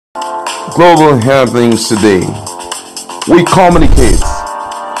Global happenings today. We communicate,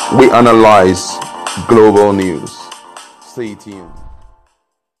 we analyze global news. Stay tuned.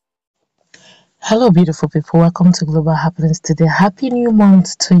 Hello, beautiful people. Welcome to Global Happenings today. Happy new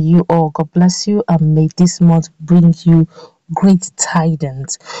month to you all. God bless you and may this month bring you great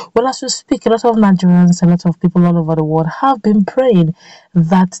tidings. Well, as we speak, a lot of Nigerians, a lot of people all over the world have been praying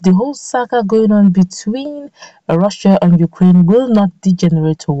that the whole saga going on between Russia and Ukraine will not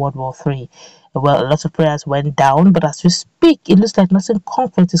degenerate to World War III. Well, a lot of prayers went down, but as we speak, it looks like nothing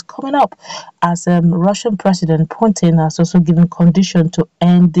concrete is coming up as Russian President Putin has also given condition to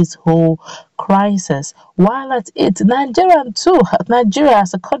end this whole crisis. While at it, Nigeria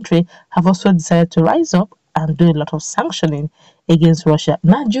as a country have also decided to rise up and do a lot of sanctioning against Russia.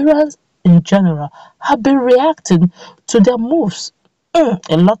 Nigerians in general have been reacting to their moves.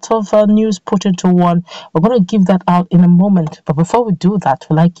 A lot of news put into one. We're going to give that out in a moment. But before we do that,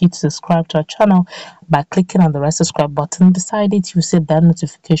 we'd like you to subscribe to our channel by clicking on the red subscribe button. Beside it, you see that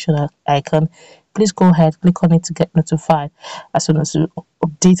notification icon. Please go ahead, click on it to get notified as soon as we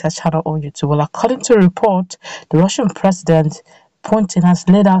update our channel on YouTube. Well, according to a report, the Russian president Putin has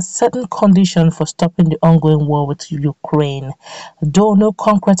laid out certain conditions for stopping the ongoing war with Ukraine. Though no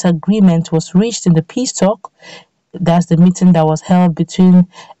concrete agreement was reached in the peace talk, that's the meeting that was held between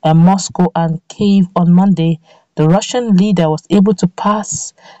Moscow and Kyiv on Monday, the Russian leader was able to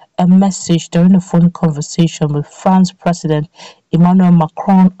pass a message during a phone conversation with France President Emmanuel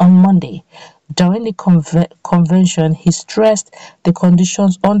Macron on Monday. During the convention, he stressed the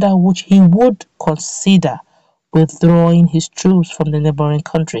conditions under which he would consider withdrawing his troops from the neighboring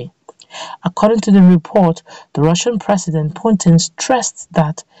country. According to the report, the Russian President Putin stressed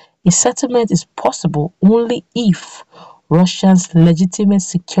that a settlement is possible only if Russia's legitimate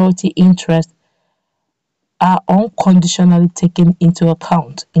security interests are unconditionally taken into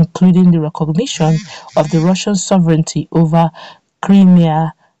account, including the recognition of the Russian sovereignty over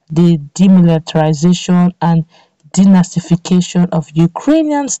Crimea, the demilitarization and denazification of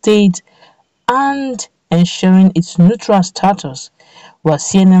Ukrainian state, and ensuring its neutral status. While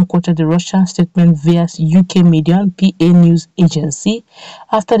CNN quoted the Russian statement via UK media PA news agency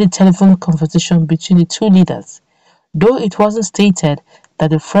after the telephone conversation between the two leaders. Though it wasn't stated that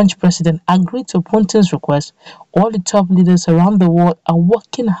the French president agreed to Putin's request, all the top leaders around the world are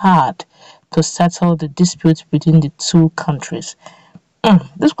working hard to settle the dispute between the two countries.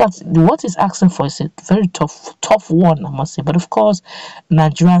 What is asking for is a very tough one, I must say. But of course,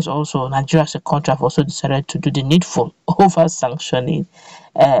 Nigeria as a country have also decided to do the needful over sanctioning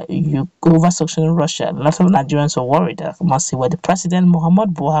Russia. A lot of Nigerians are worried, I must say, where the President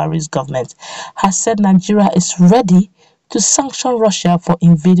Muhammad Buhari's government has said Nigeria is ready to sanction Russia for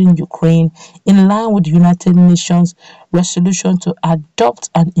invading Ukraine in line with the United Nations resolution to adopt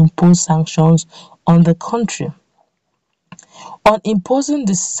and impose sanctions on the country. On imposing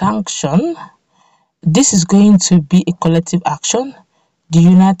the sanction, this is going to be a collective action. The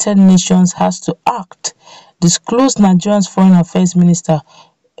United Nations has to act, disclosed Nigeria's Foreign Affairs Minister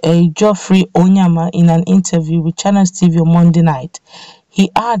Geoffrey Onyama in an interview with Channels TV on Monday night. He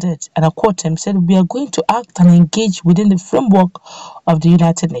added, and I quote him, said, "We are going to act and engage within the framework of the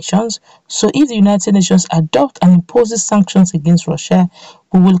United Nations. So if the United Nations adopt and imposes sanctions against Russia,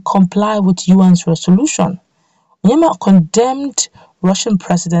 we will comply with UN's resolution." Onyema condemned Russian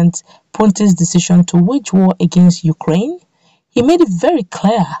President Putin's decision to wage war against Ukraine. He made it very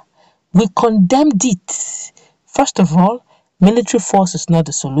clear, we condemned it. First of all, military force is not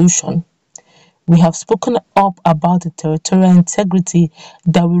the solution. We have spoken up about the territorial integrity,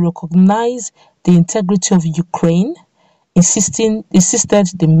 that we recognize the integrity of Ukraine, insisted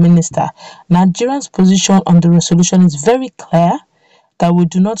the minister. Nigeria's position on the resolution is very clear, that we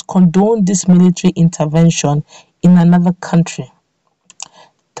do not condone this military intervention in another country.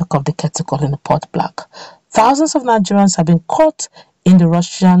 Talk of the kettle in the pot black. Thousands of Nigerians have been caught in the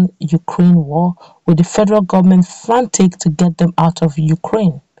Russian-Ukraine war, with the federal government frantic to get them out of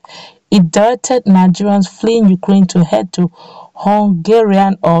Ukraine. It directed Nigerians fleeing Ukraine to head to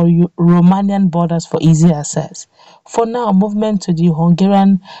Hungarian or Romanian borders for easy access. For now, movement to the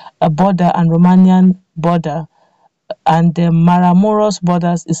Hungarian border and Romanian border and the Maramuros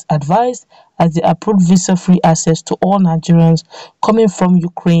borders is advised, as they approved visa-free access to all Nigerians coming from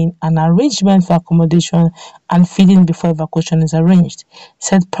Ukraine, and arrangement for accommodation and feeding before evacuation is arranged,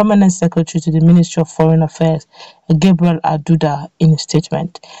 said Permanent Secretary to the Ministry of Foreign Affairs, Gabriel Aduda, in a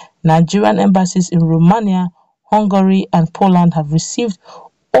statement. Nigerian embassies in Romania, Hungary, and Poland have received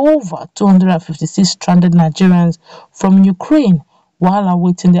over 256 stranded Nigerians from Ukraine, while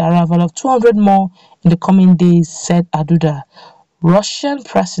awaiting the arrival of 200 more in the coming days, said Aduda. Russian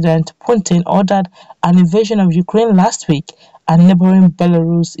President Putin ordered an invasion of Ukraine last week, and neighboring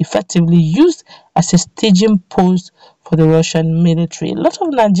Belarus effectively used as a staging post for the Russian military. A lot of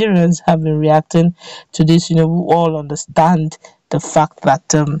Nigerians have been reacting to this. We all understand the fact that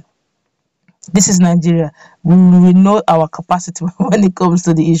this is Nigeria. We know our capacity when it comes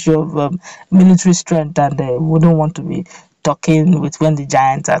to the issue of military strength, and we don't want to be talking with when the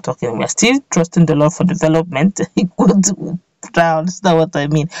giants are talking. We're still trusting the Lord for development. Try to understand what I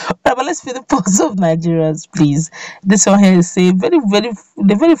mean. Right, but let's feel the pulse of Nigerians, please. This one here is saying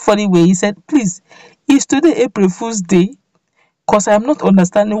in a very funny way. He said, "Please, is today April Fool's Day? Because I am not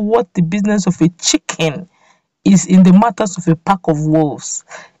understanding what the business of a chicken is in the matters of a pack of wolves."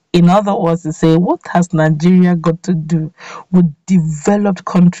 In other words, to say, what has Nigeria got to do with developed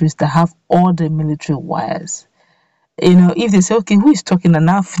countries that have all the military wires? If they say, okay, who is talking, and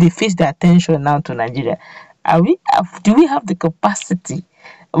now they face their attention now to Nigeria, do we have the capacity?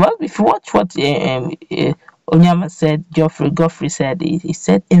 Well, if you watch what Onyama said, Godfrey said, he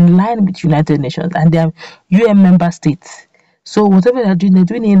said, in line with United Nations and their UN member states. So whatever they're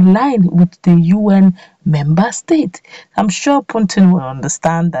doing in line with the UN member state. I'm sure Putin will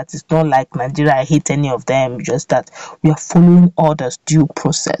understand that it's not like Nigeria, I hate any of them, just that we are following orders due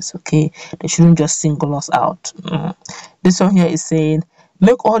process, okay? They shouldn't just single us out. This one here is saying,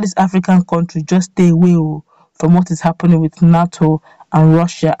 make all these African countries just stay away from what is happening with NATO and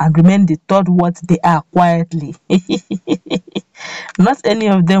Russia and remain the third what they are quietly. Not any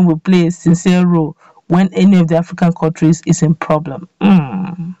of them will play a sincere role when any of the African countries is in problem.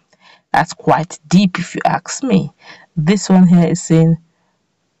 That's quite deep if you ask me. This one here is saying,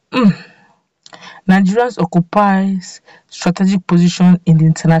 Nigerians occupies strategic position in the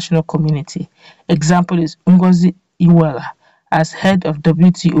international community. Example is Ngozi Iweala as head of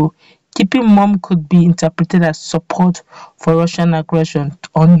WTO. Keeping mum could be interpreted as support for Russian aggression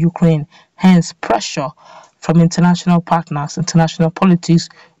on Ukraine, hence pressure from international partners, international politics,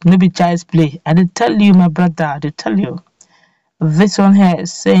 no be child's play. I did tell you, my brother, I did tell you. This one here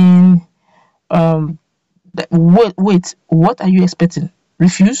is saying, wait, what are you expecting?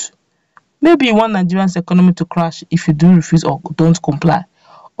 Refuse? Maybe you want Nigeria's economy to crash if you do refuse or don't comply.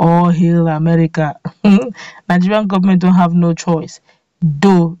 Oh, hail America. Nigerian government don't have no choice.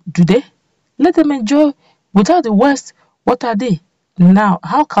 Do they? Let them enjoy. Without the West, what are they? Now,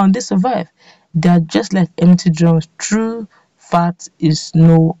 how can they survive? They are just like empty drums. True fact is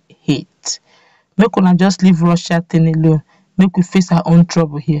no hate. Make una just leave Russia thing alone. Make we face our own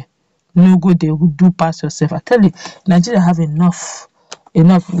trouble here. No go there, we do pass yourself. I tell you, Nigeria have enough. We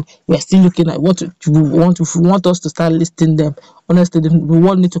are still looking at what we want. If we want us to start listing them, honestly, the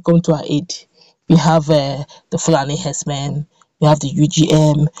world need to come to our aid. We have the Fulani herdsmen, we have the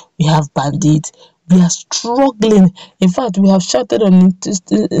UGM, we have bandits. We are struggling. In fact, we have shouted on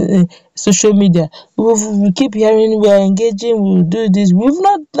social media. We keep hearing we are engaging, we will do this.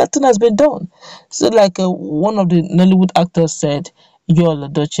 Nothing has been done. So, like one of the Nollywood actors said, Yola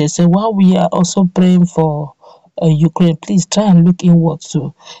Doche said, while we are also praying for Ukraine, please try and look inward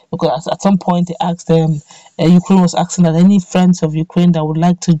too. Because at some point they asked them, Ukraine was asking that any friends of Ukraine that would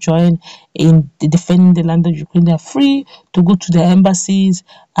like to join in defending the land of Ukraine, they are free to go to their embassies,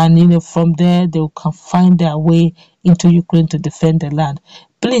 and from there they can find their way into Ukraine to defend the land.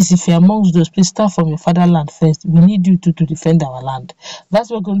 Please, if you're amongst those, please start from your fatherland first. We need you to defend our land. That's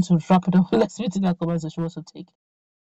what we're going to wrap it up. Let's meet in our comment section. Also take